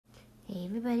Hey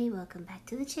everybody, welcome back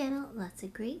to the channel. Lots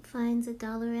of great finds at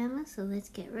Dollarama, so let's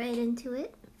get right into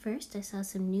it. First, I saw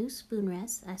some new spoon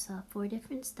rests. I saw 4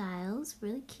 different styles,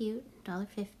 really cute,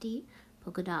 $1.50,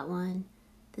 polka dot one.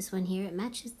 This one here, it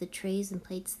matches the trays and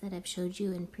plates that I've showed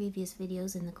you in previous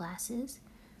videos in the glasses.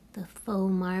 The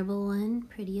faux marble one,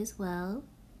 pretty as well.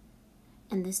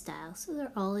 And this style, so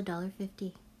they're all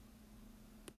 $1.50.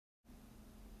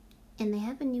 And they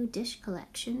have a new dish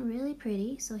collection, really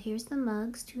pretty. So here's the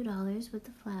mugs, $2 with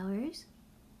the flowers.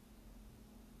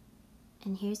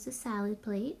 And here's the salad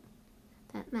plate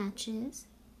that matches.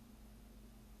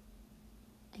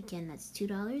 Again, that's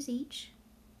 $2 each.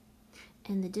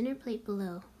 And the dinner plate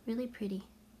below, really pretty.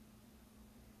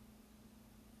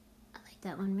 I like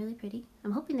that one, really pretty.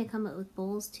 I'm hoping they come out with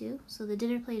bowls too. So the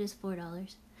dinner plate is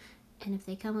 $4. And if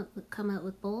they come out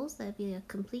with bowls, that'd be a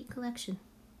complete collection.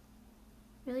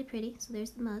 Really pretty. So there's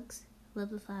the mugs.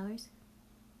 Love the flowers.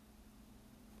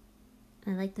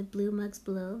 I like the blue mugs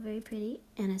below. Very pretty.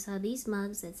 And I saw these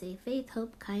mugs that say faith,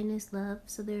 hope, kindness, love.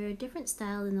 So they're a different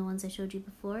style than the ones I showed you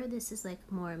before. This is like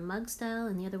more mug style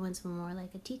and the other ones were more like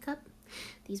a teacup.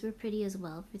 These were pretty as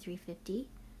well for $3.50.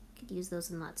 Could use those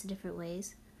in lots of different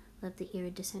ways. Love the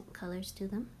iridescent colors to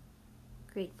them.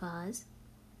 Great vase.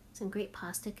 Some great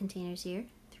pasta containers here.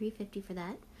 $3.50 for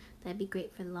that. That'd be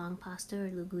great for the long pasta or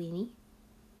linguine.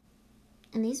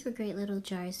 And these were great little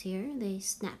jars here. They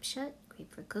snap shut, great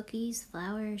for cookies,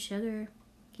 flour, sugar.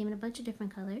 Came in a bunch of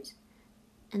different colors.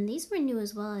 And these were new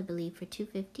as well, I believe, for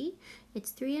 $2.50.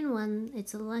 It's 3-in-1.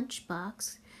 It's a lunch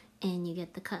box, and you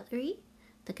get the cutlery,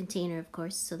 the container, of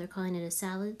course. So they're calling it a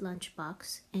salad lunch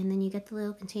box. And then you get the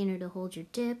little container to hold your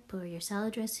dip or your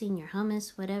salad dressing, your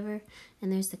hummus, whatever.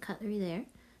 And there's the cutlery there.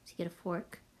 So you get a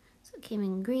fork. So it came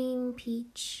in green,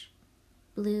 peach,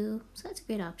 blue. So that's a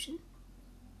great option.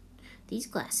 These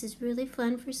glasses really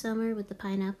fun for summer with the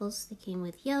pineapples. They came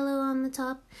with yellow on the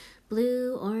top,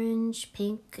 blue, orange,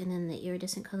 pink, and then the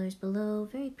iridescent colors below.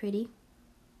 Very pretty.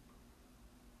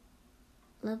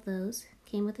 Love those.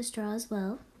 Came with a straw as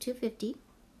well. $2.50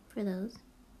 for those.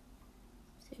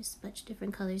 There's a bunch of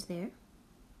different colors there.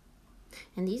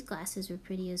 And these glasses were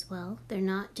pretty as well. They're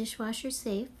not dishwasher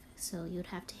safe, so you'd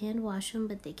have to hand wash them,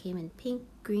 but they came in pink,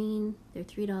 green. They're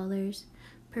 $3,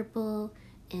 purple,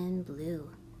 and blue.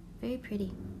 Very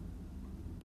pretty.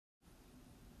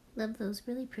 Love those,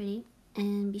 really pretty.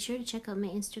 And be sure to check out my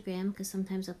Instagram because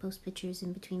sometimes I'll post pictures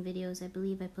in between videos. I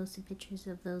believe I posted pictures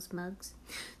of those mugs.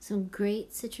 Some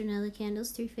great citronella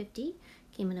candles, $3.50.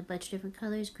 Came in a bunch of different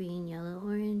colors, green, yellow,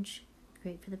 orange.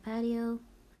 Great for the patio.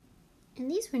 And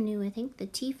these were new, I think, the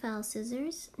T-Fal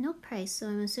scissors. No price, so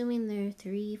I'm assuming they're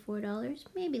 $3, $4,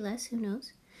 maybe less, who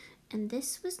knows. And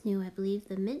this was new, I believe,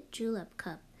 the mint julep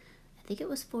cup. I think it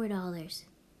was $4.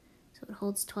 So it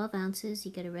holds 12 ounces.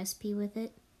 You get a recipe with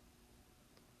it.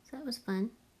 So that was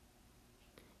fun.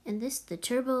 And this, the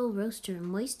Turbo Roaster,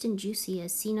 moist and juicy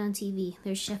as seen on TV.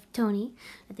 There's Chef Tony.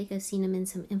 I think I've seen him in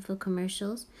some info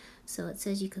commercials. So it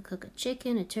says you could cook a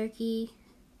chicken, a turkey,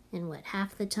 in what,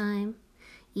 half the time,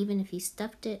 even if you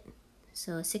stuffed it.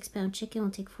 So a 6-pound chicken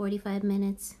will take 45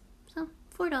 minutes. So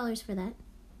 $4 for that.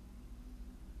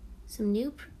 Some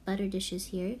new butter dishes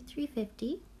here,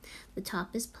 $3.50. The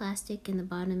top is plastic and the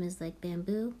bottom is like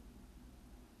bamboo.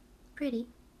 Pretty.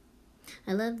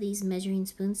 I love these measuring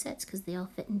spoon sets because they all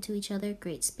fit into each other.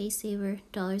 Great space saver.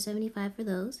 $1.75 for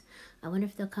those. I wonder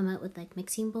if they'll come out with like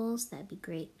mixing bowls. That'd be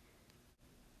great.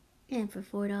 And for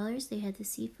 $4 they had the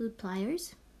seafood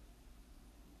pliers.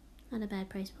 Not a bad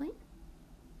price point.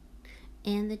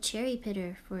 And the cherry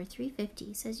pitter for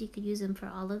 $3.50. Says you could use them for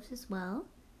olives as well.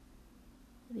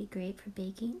 That'd be great for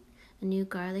baking. A new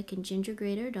garlic and ginger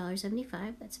grater,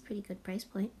 $1.75. That's a pretty good price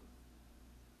point.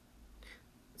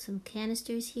 Some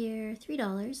canisters here,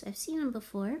 $3. I've seen them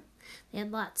before. They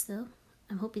had lots though.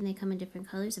 I'm hoping they come in different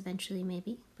colors eventually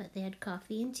maybe. But they had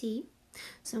coffee and tea.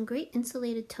 Some great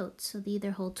insulated totes. So they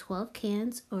either hold 12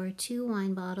 cans or 2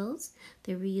 wine bottles.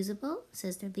 They're reusable. It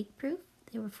says they're leak proof.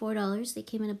 They were $4. They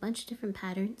came in a bunch of different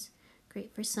patterns.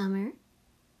 Great for summer.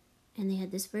 And they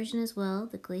had this version as well,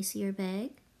 the glacier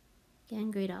bag. Again,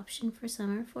 great option for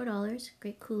summer, $4.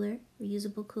 Great cooler,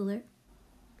 reusable cooler.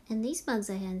 And these mugs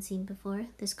I hadn't seen before.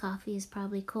 This coffee is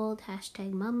probably cold,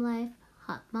 #momlife,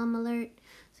 hot mom alert.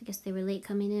 So I guess they were late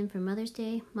coming in for Mother's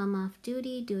Day. Mom off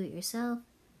duty, do it yourself.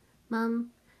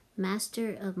 Mom,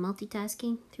 master of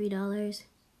multitasking, $3.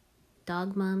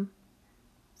 Dog mom.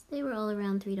 So they were all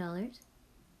around $3.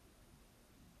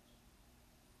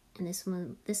 And this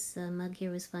mug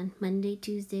here was fun. Monday,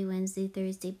 Tuesday, Wednesday,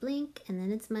 Thursday, blink, and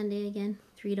then it's Monday again,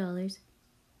 $3.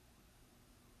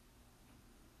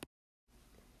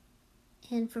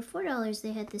 And for $4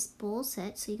 they had this bowl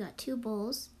set, so you got 2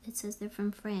 bowls. It says they're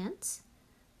from France.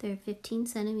 They're 15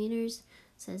 centimeters.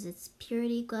 It says it's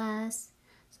purity glass,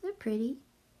 so they're pretty.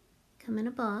 Come in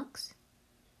a box.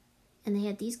 And they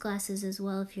had these glasses as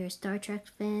well if you're a Star Trek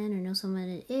fan or know someone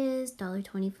it is.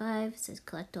 $1.25. It says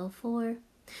collect all 4.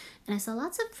 And I saw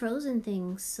lots of Frozen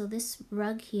things. So this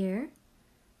rug here,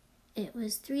 it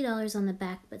was $3 on the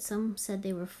back, but some said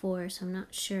they were 4, so I'm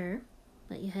not sure.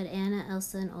 But you had Anna,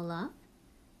 Elsa, and Olaf.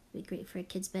 It'd be great for a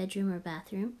kid's bedroom or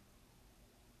bathroom.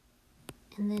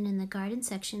 And then in the garden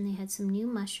section, they had some new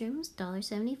mushrooms,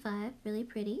 $1.75, really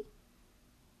pretty.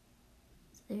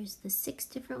 So there's the 6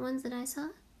 different ones that I saw.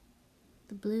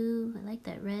 The blue, I like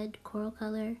that red coral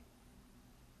color.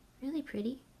 Really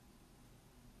pretty.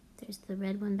 There's the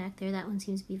red one back there. That one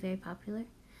seems to be very popular.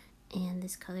 And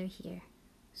this color here.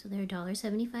 So they're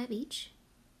 $1.75 each.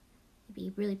 It'd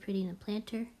be really pretty in a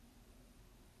planter.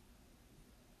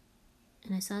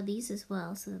 And I saw these as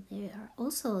well. So they are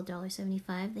also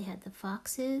 $1.75. They had the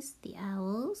foxes, the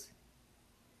owls,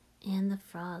 and the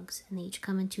frogs. And they each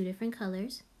come in 2 different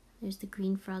colors. There's the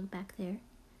green frog back there.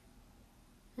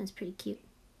 That's pretty cute.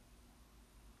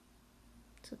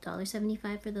 So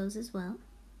 $1.75 for those as well.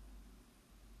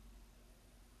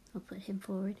 I'll put him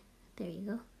forward. There you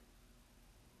go.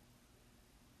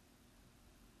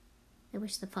 I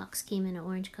wish the fox came in an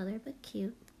orange color, but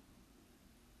cute.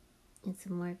 And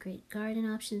some more great garden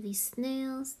options. These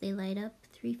snails, they light up,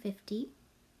 $3.50.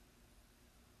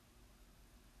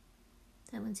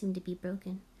 That one seemed to be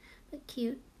broken, but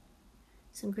cute.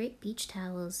 Some great beach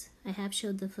towels. I have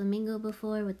showed the flamingo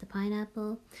before with the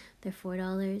pineapple. They're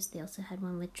 $4. They also had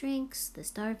one with drinks, the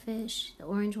starfish, the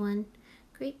orange one.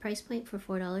 Great price point for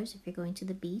 $4 if you're going to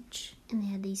the beach. And they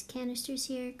had these canisters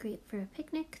here, great for a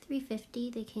picnic,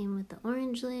 $3.50. They came with the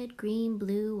orange lid, green,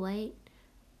 blue, white,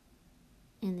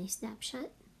 and they snap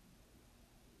shut.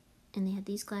 And they had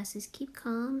these glasses, keep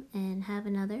calm and have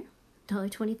another,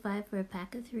 $1.25 for a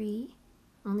pack of 3.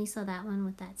 Only saw that one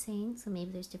with that saying, so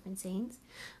maybe there's different sayings.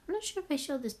 I'm not sure if I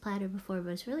showed this platter before, but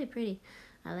it's really pretty.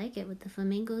 I like it with the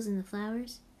flamingos and the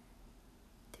flowers.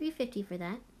 $3.50 for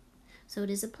that. So it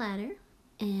is a platter,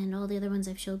 and all the other ones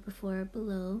I've showed before are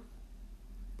below.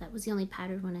 That was the only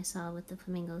patterned one I saw with the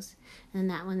flamingos. And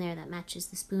then that one there that matches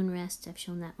the spoon rest, I've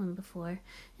shown that one before.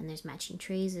 And there's matching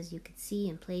trays, as you can see,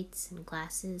 and plates and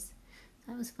glasses.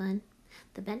 That was fun.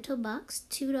 The bento box,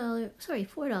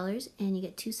 $4, and you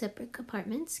get 2 separate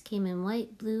compartments. Came in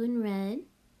white, blue, and red.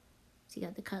 So you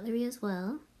got the cutlery as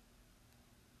well.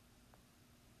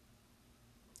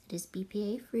 It is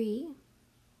BPA free.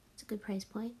 It's a good price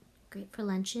point. Great for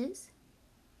lunches.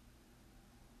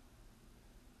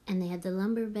 And they had the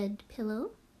lumber bed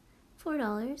pillow,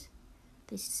 $4.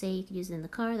 They say you could use it in the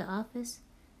car, the office.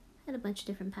 Had a bunch of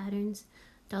different patterns.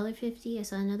 $1.50. I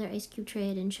saw another ice cube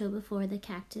tray I didn't show before, the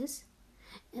cactus.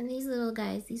 And these little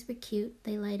guys, these were cute.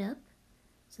 They light up.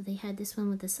 So they had this one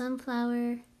with the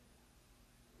sunflower.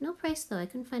 No price though. I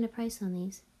couldn't find a price on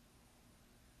these.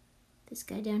 This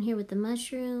guy down here with the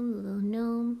mushroom, the little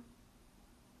gnome.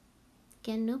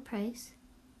 Again, no price.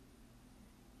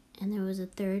 And there was a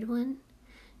third one.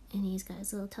 And he's got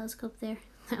his little telescope there.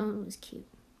 That one was cute.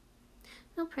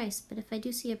 No price, but if I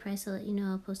do see a price, I'll let you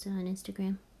know. I'll post it on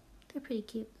Instagram. They're pretty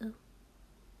cute though.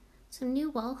 Some new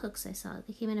wall hooks I saw.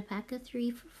 They came in a pack of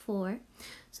 3 for $4.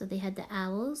 So they had the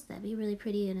owls. That'd be really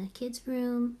pretty in a kid's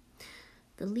room.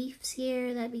 The leaves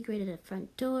here. That'd be great at a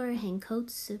front door. Hang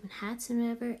coats and hats and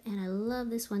whatever. And I love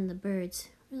this one, the birds.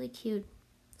 Really cute.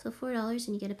 So $4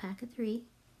 and you get a pack of 3.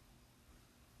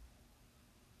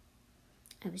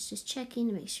 I was just checking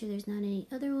to make sure there's not any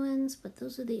other ones, but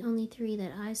those are the only 3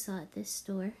 that I saw at this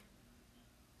store.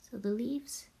 So the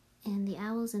leaves and the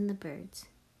owls and the birds.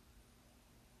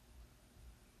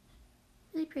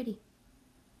 Really pretty.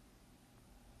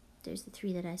 There's the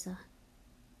 3 that I saw.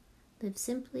 Live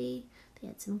Simply. They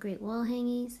had some great wall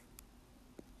hangings.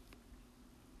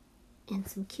 And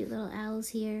some cute little owls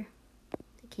here.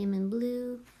 They came in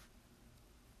blue.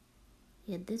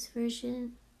 You had this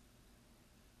version.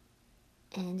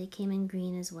 And it came in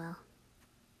green as well.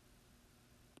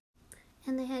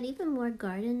 And they had even more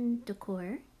garden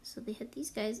decor. So they had these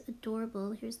guys,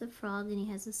 adorable. Here's the frog, and he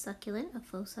has a succulent, a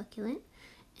faux succulent.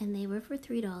 And they were for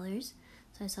 $3.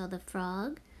 So I saw the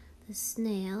frog, the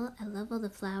snail. I love all the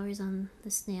flowers on the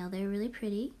snail. They're really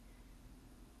pretty.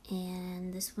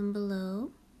 And this one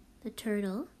below, the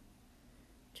turtle.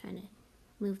 I'm trying to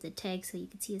move the tag so you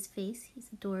can see his face. He's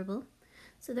adorable.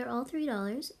 So they're all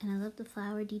 $3, and I love the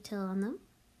flower detail on them.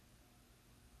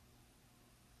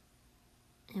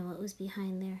 And what was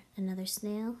behind there? Another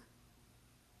snail.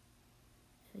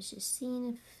 I was just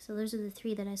seeing if, so those are the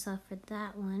three that I saw for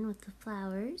that one with the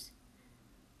flowers.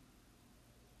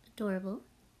 Adorable.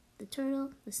 The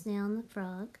turtle, the snail, and the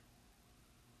frog.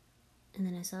 And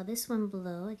then I saw this one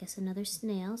below, I guess another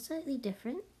snail, slightly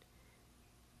different.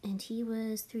 And he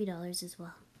was $3 as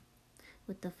well,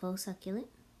 with the faux succulent.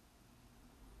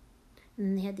 And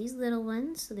then they had these little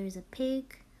ones, so there's a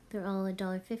pig, they're all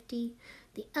 $1.50.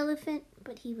 The elephant,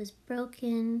 but he was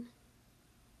broken.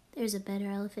 There's a better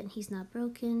elephant, he's not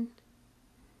broken.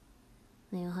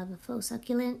 They all have a faux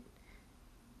succulent.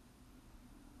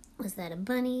 Was that a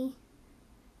bunny?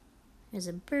 There's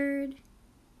a bird.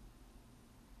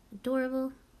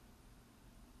 Adorable.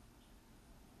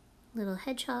 Little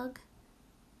hedgehog.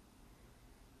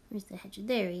 Where's the hedgehog?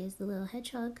 There he is, the little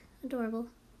hedgehog. Adorable.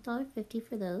 $1.50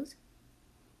 for those.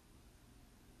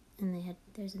 And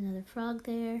there's another frog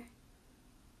there.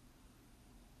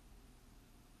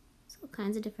 So all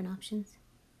kinds of different options.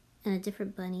 And a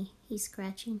different bunny. He's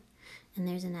scratching. And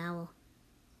there's an owl.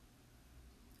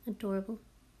 Adorable.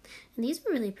 And these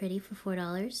were really pretty for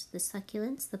 $4. The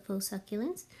succulents, the faux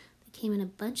succulents. They came in a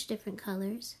bunch of different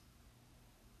colors.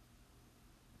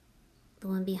 The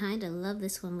one behind, I love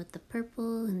this one with the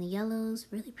purple and the yellows.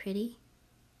 Really pretty.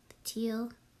 The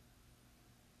teal.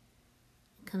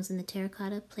 It comes in the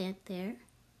terracotta plant there.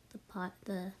 The pot,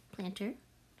 the planter.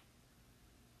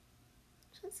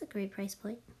 So that's a great price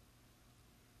point.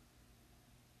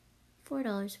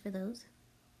 $4 for those.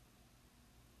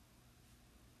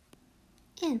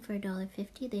 And for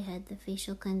 $1.50 they had the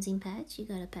facial cleansing pads. You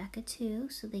got a pack of 2,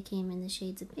 so they came in the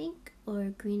shades of pink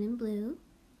or green and blue.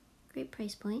 Great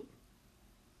price point.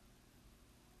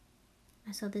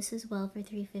 I saw this as well for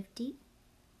 $3.50.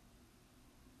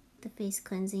 The face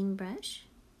cleansing brush.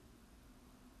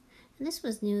 And this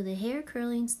was new, the hair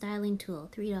curling styling tool,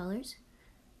 $3. It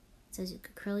says you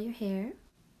could curl your hair.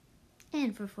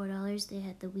 And for $4 they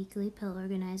had the weekly pill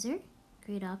organizer.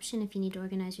 Great option if you need to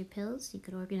organize your pills. You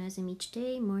could organize them each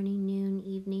day, morning, noon,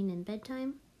 evening, and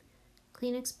bedtime.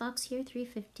 Kleenex box here,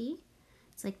 $3.50.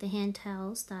 It's like the hand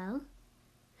towel style.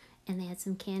 And they had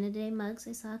some Canada Day mugs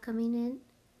I saw coming in.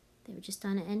 They were just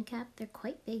on an end cap. They're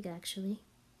quite big actually.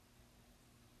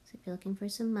 So if you're looking for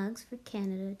some mugs for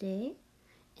Canada Day.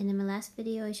 And in my last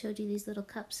video I showed you these little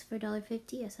cups for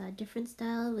 $1.50. I saw a different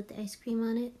style with the ice cream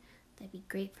on it. That'd be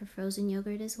great for frozen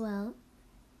yogurt as well.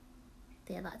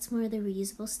 They had lots more of the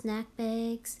reusable snack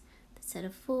bags. The set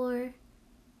of 4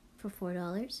 for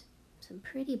 $4. Some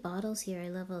pretty bottles here. I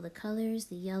love all the colors,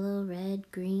 the yellow,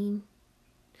 red, green.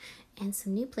 And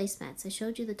some new placemats. I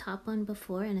showed you the top one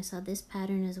before and I saw this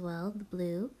pattern as well, the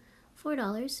blue.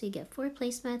 $4, so you get 4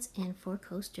 placemats and 4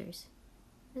 coasters.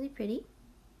 Really pretty.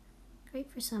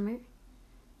 Great for summer.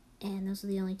 And those are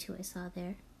the only 2 I saw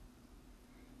there.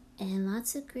 And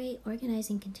lots of great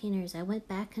organizing containers. I went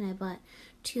back and I bought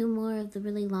 2 more of the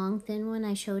really long thin one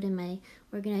I showed in my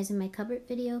organizing my cupboard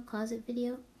video, closet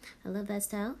video. I love that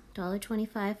style.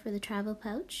 $1.25 for the travel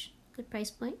pouch. Good price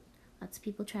point. Lots of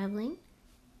people traveling.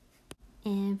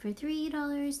 And for $3,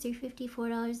 $3.50,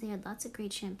 $4, they had lots of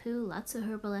great shampoo, lots of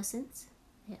herbal essence.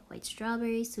 They had white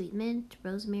strawberry, sweet mint,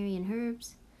 rosemary, and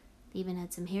herbs. They even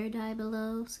had some hair dye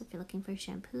below, so if you're looking for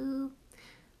shampoo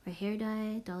or hair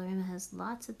dye, Dollarama has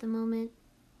lots at the moment.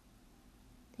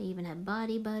 They even have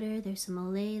body butter. There's some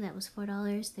Olay, that was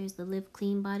 $4. There's the Live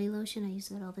Clean body lotion. I use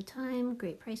that all the time.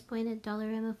 Great price point at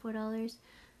Dollarama, $4.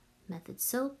 Method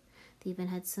soap. They even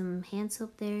had some hand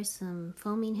soap there, some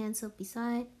foaming hand soap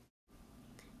beside.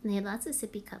 And they had lots of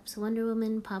sippy cups. Wonder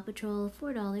Woman, Paw Patrol,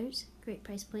 $4. Great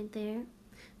price point there.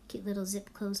 Cute little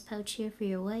zip closed pouch here for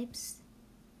your wipes.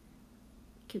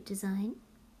 Cute design.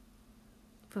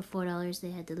 For $4 they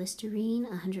had the Listerine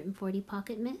 140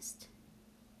 Pocket Mist.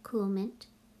 Cool Mint.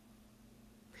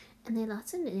 And they had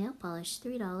lots of nail polish,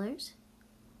 $3.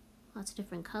 Lots of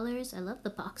different colors. I love the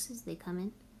boxes they come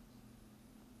in.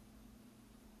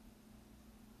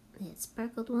 They had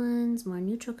sparkled ones, more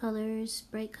neutral colors,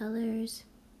 bright colors.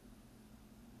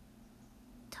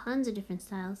 Tons of different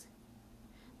styles.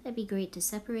 That'd be great to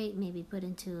separate, maybe put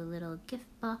into little gift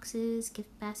boxes,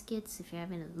 gift baskets, if you're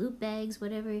having a loot bags,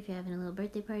 whatever, if you're having a little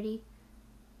birthday party.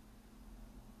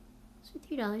 So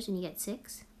 $3 and you get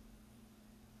 6.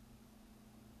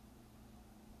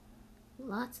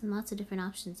 Lots and lots of different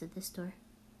options at this store.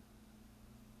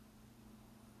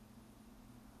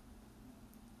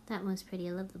 That one's pretty,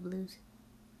 I love the blues.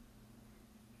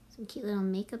 Some cute little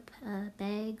makeup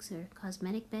bags or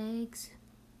cosmetic bags.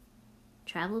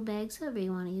 Travel bags, however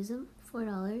you want to use them,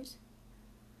 $4.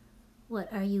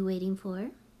 What are you waiting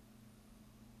for?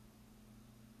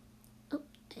 Oh,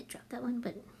 I dropped that one,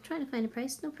 but I'm trying to find a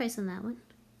price. No price on that one.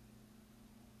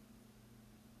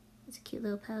 It's a cute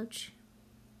little pouch.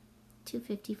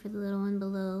 $2.50 for the little one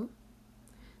below.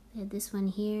 They had this one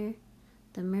here,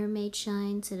 the mermaid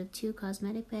shine, set of 2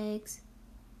 cosmetic bags.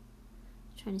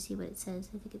 I'm trying to see what it says.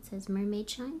 I think it says mermaid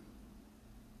shine.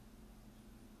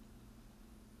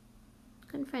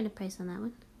 Couldn't find a price on that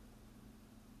one.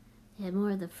 They had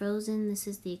more of the Frozen. This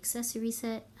is the accessory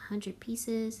set, 100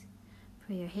 pieces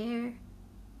for your hair.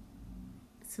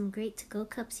 Some great to-go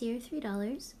cups here,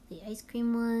 $3. The ice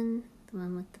cream one, the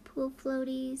one with the pool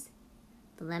floaties,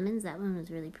 the lemons, that one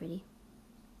was really pretty.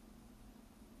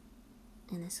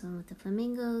 And this one with the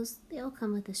flamingos, they all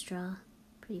come with a straw.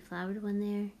 Pretty flowered one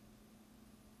there.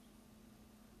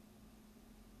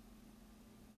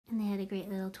 And they had a great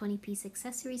little 20-piece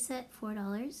accessory set,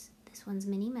 $4. This one's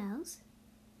Minnie Mouse.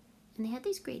 And they had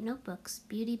these great notebooks.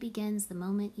 Beauty begins the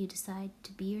moment you decide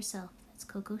to be yourself. That's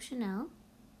Coco Chanel.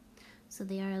 So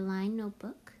they are a lined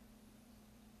notebook.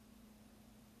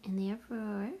 And they are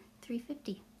for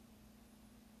 $3.50.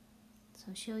 So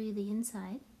I'll show you the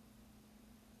inside.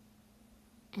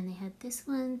 And they had this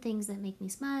one, Things That Make Me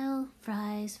Smile,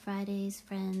 Fries, Fridays,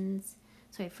 Friends,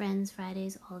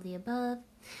 Fridays, all the above.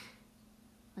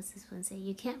 What's this one say?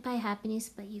 You can't buy happiness,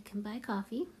 but you can buy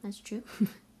coffee. That's true.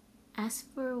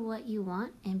 Ask for what you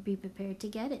want and be prepared to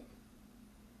get it.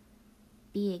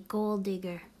 Be a gold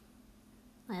digger.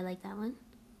 I like that one.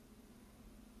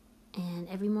 And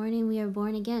every morning we are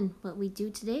born again. What we do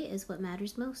today is what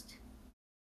matters most.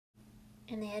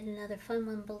 And they had another fun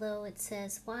one below. It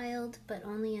says wild, but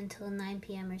only until 9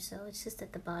 p.m. or so. It's just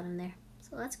at the bottom there.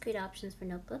 So lots of great options for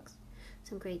notebooks.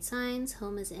 Some great signs.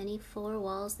 Home is any 4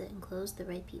 walls that enclose the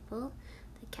right people.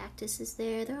 The cactus is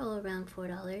there. They're all around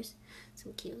 $4.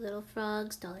 Some cute little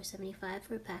frogs, $1.75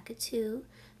 for a pack of 2.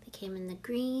 They came in the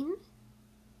green.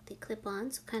 They clip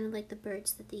on, so kind of like the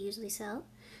birds that they usually sell.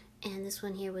 And this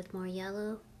one here with more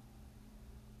yellow.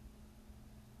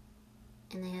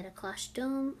 And they had a cloche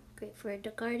dome, great for a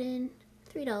garden,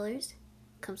 $3.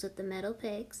 Comes with the metal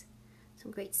pegs.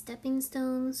 Some great stepping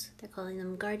stones. They're calling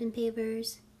them garden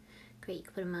pavers. Great, you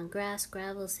can put them on grass,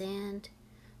 gravel, sand.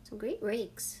 Some great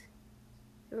rakes.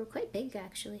 They were quite big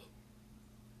actually.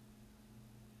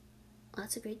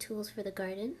 Lots of great tools for the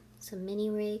garden. Some mini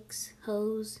rakes,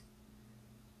 hose.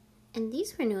 And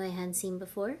these were new I hadn't seen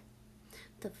before.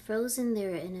 The Frozen,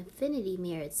 they're an infinity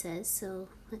mirror it says. So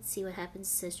let's see what happens.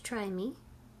 It says try me.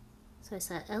 So I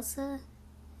saw Elsa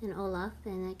and Olaf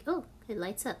and like, oh, it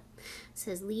lights up. It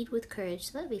says lead with courage.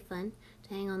 So that'd be fun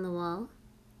to hang on the wall.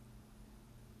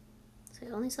 So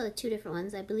I only saw the 2 different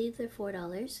ones. I believe they're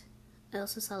 $4. I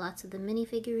also saw lots of the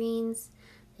minifigurines.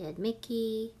 They had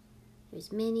Mickey,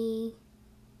 there's Minnie,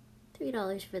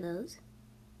 $3 for those.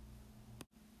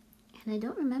 And I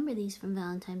don't remember these from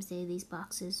Valentine's Day, these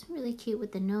boxes. Really cute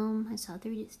with the gnome. I saw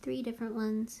three different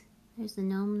ones. There's the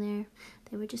gnome there.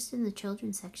 They were just in the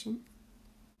children's section.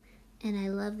 And I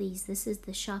love these. This is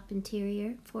the shop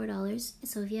interior, $4.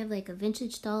 So if you have like a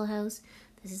vintage dollhouse,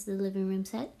 this is the living room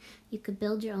set. You could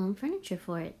build your own furniture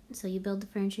for it. So you build the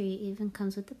furniture, it even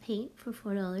comes with the paint for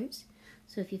 $4.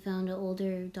 So if you found an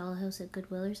older dollhouse at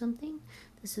Goodwill or something,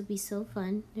 this would be so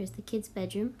fun. There's the kids'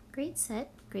 bedroom. Great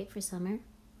set, great for summer.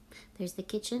 There's the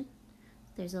kitchen.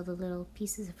 There's all the little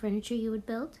pieces of furniture you would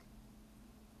build.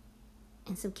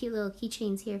 And some cute little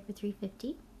keychains here for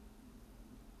 $3.50.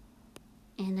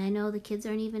 And I know the kids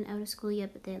aren't even out of school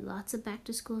yet, but they had lots of back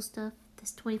to school stuff.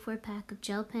 This 24-pack of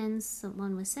gel pens.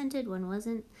 One was scented, one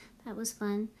wasn't. That was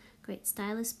fun. Great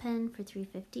stylus pen for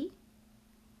 $3.50.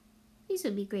 These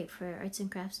would be great for arts and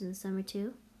crafts in the summer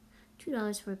too.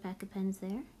 $2 for a pack of pens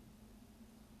there.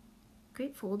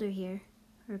 Great folder here,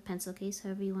 or a pencil case,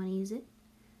 however you want to use it.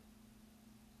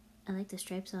 I like the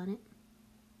stripes on it.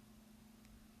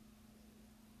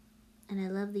 And I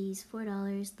love these,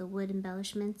 $4, the wood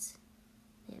embellishments.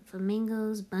 They have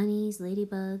flamingos, bunnies,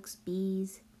 ladybugs,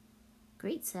 bees.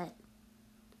 Great set.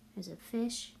 There's a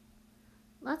fish.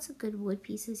 Lots of good wood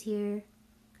pieces here.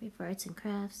 Great for arts and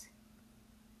crafts.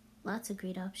 Lots of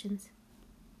great options.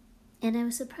 And I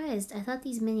was surprised. I thought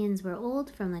these minions were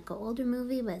old, from like an older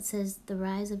movie, but it says The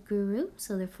Rise of Guru,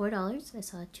 so they're $4. I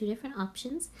saw 2 different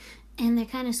options. And they're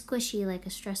kind of squishy like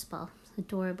a stress ball.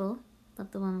 Adorable.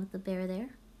 Love the one with the bear there.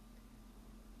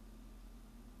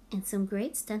 And some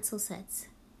great stencil sets.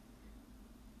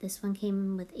 This one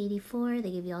came with 84.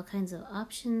 They give you all kinds of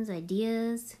options,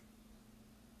 ideas.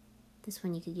 This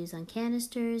one you could use on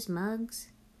canisters, mugs,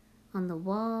 on the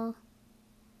wall.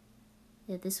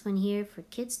 They have this one here for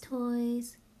kids'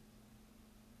 toys.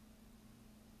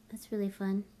 That's really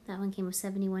fun. That one came with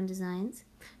 71 designs.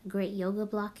 A great yoga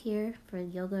block here for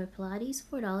yoga or Pilates,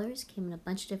 $4. Came in a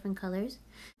bunch of different colors.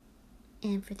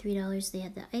 And for $3 they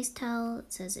had the ice towel.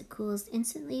 It says it cools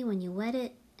instantly when you wet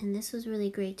it. And this was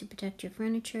really great to protect your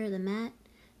furniture, the mat.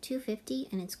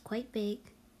 $2.50, and it's quite big.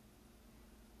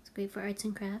 It's great for arts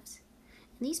and crafts.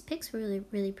 And these picks were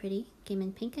really pretty. Came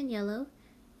in pink and yellow.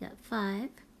 You got 5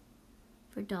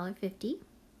 for $1.50.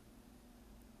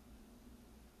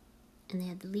 And they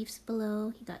had the leaves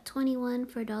below. You got 21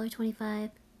 for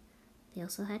 $1.25. They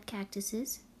also had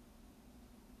cactuses.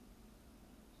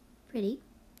 Pretty.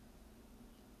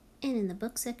 And in the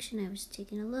book section, I was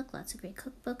taking a look. Lots of great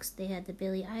cookbooks. They had the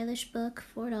Billie Eilish book,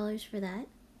 $4 for that.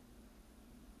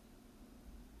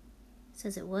 It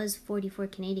says it was 44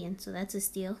 Canadian, so that's a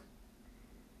steal.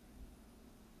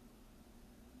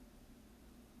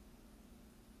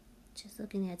 Just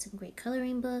looking at some great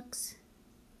coloring books.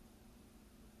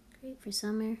 Great for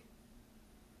summer.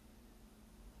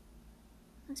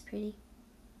 That's pretty.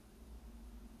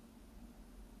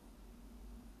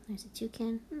 There's a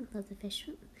toucan. Love the fish.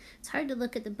 It's hard to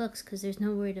look at the books because there's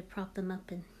nowhere to prop them up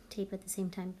and tape at the same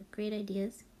time, but great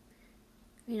ideas.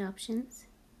 Great options.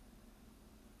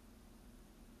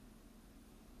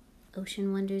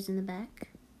 Ocean Wonders in the back.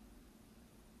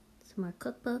 Some more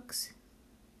cookbooks.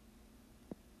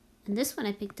 And this one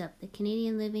I picked up, the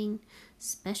Canadian Living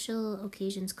Special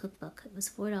Occasions Cookbook. It was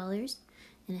 $4,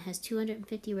 and it has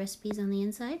 250 recipes on the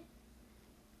inside.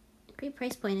 Great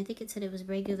price point. I think it said it was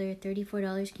regular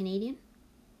 $34 Canadian.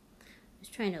 I was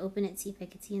trying to open it, see if I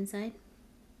could see inside.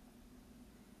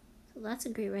 So lots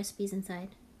of great recipes inside.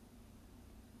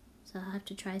 So I'll have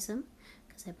to try some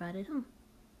because I brought it home.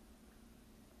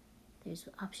 There's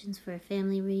options for a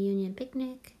family reunion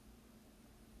picnic.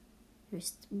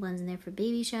 There's ones in there for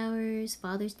baby showers,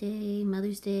 Father's Day,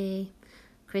 Mother's Day,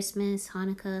 Christmas,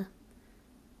 Hanukkah.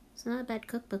 It's not a bad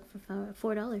cookbook for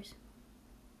 $4.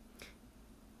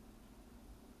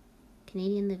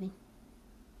 Canadian Living.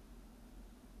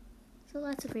 So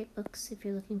lots of great books if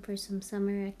you're looking for some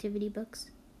summer activity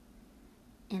books.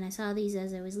 And I saw these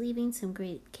as I was leaving, some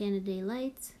great Canada Day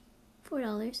lights,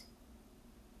 $4.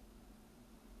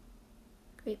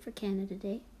 Great for Canada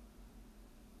Day.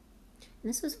 And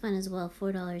this was fun as well,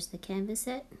 $4 the canvas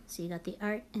set. So you got the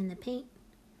art and the paint.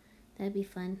 That'd be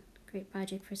fun. Great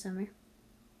project for summer.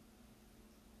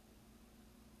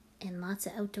 And lots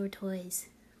of outdoor toys.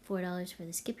 $4 for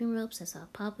the skipping ropes. I saw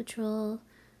Paw Patrol,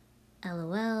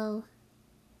 LOL,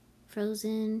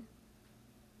 Frozen.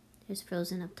 There's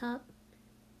Frozen up top.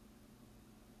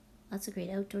 Lots of great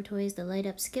outdoor toys. The light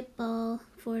up skip ball,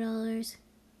 $4.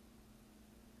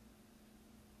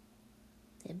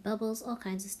 They have bubbles, all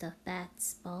kinds of stuff.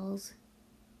 Bats, balls.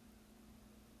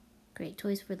 Great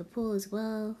toys for the pool as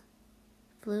well.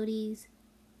 Floaties.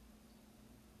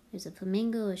 There's a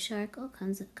flamingo, a shark, all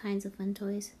kinds of fun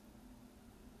toys.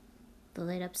 The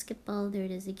light up skip ball, there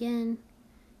it is again.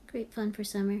 Great fun for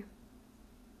summer.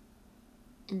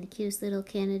 And the cutest little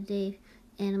Canada Day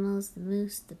animals, the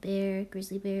moose, the bear,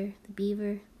 grizzly bear, the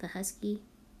beaver, the husky.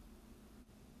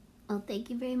 Well, thank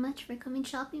you very much for coming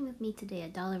shopping with me today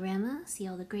at Dollarama. See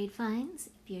all the great finds.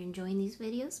 If you're enjoying these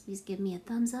videos, please give me a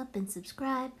thumbs up and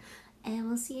subscribe. And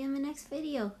we'll see you in the next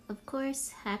video. Of course,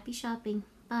 happy shopping.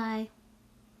 Bye.